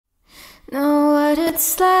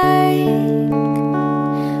it's like.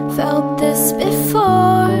 Felt this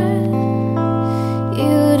before.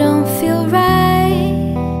 You don't feel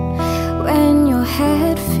right when your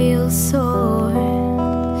head feels sore,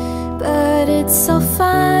 but it's so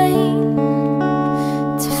fine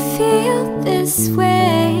to feel this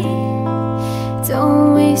way.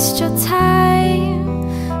 Don't waste your time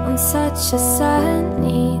on such a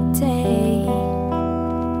sunny day.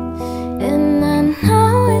 And I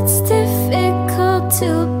know it's difficult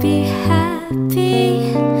to be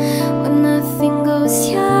happy when nothing goes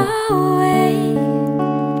your way.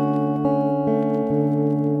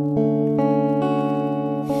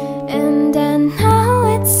 And I know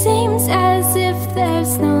it seems as if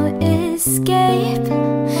there's no escape.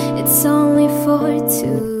 It's only for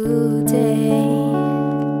today.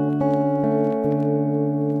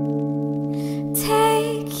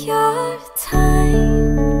 Take your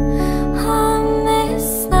time on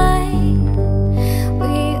this night.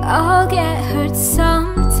 We all get hurt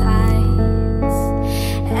sometimes,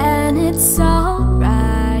 and it's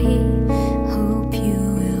alright. Hope you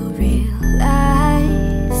will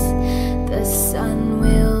realize the sun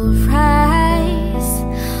will rise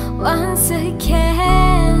once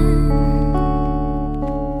again.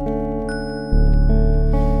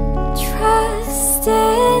 Trust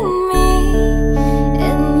in me,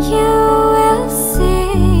 and you will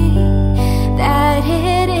see that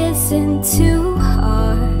it isn't too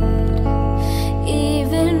hard,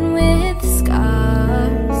 even with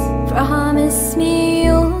scars. Promise me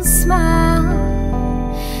you'll smile,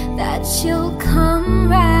 that you'll come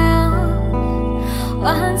round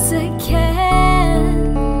once again.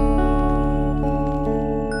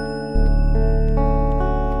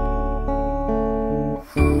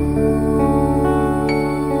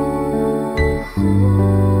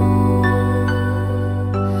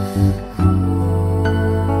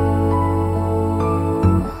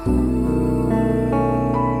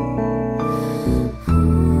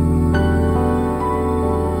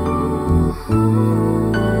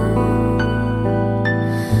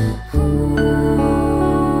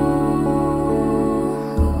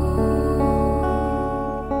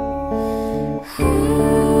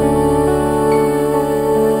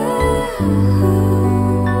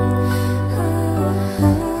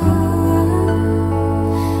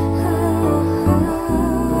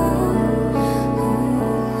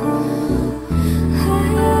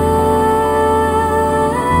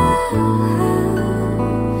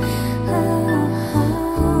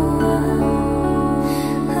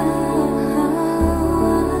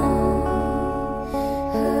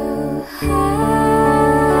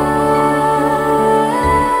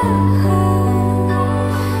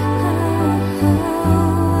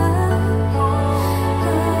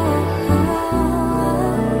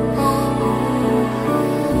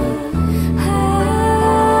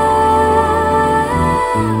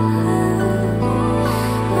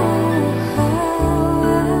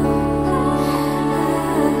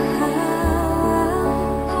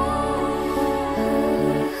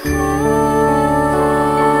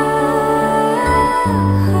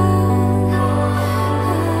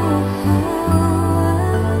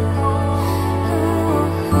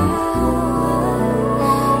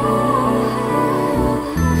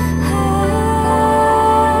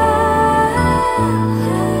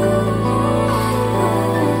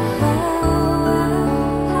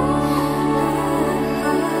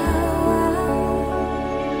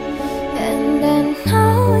 And I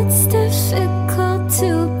know it's difficult to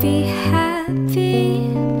be happy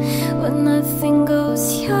when nothing goes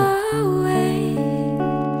your way.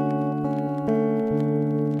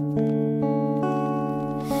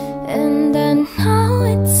 And I know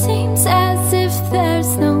it seems as if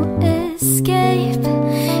there's no escape.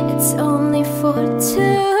 It's only for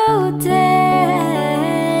today.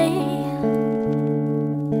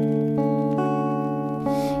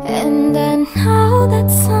 And I know that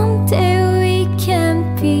someday we can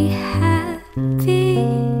be happy.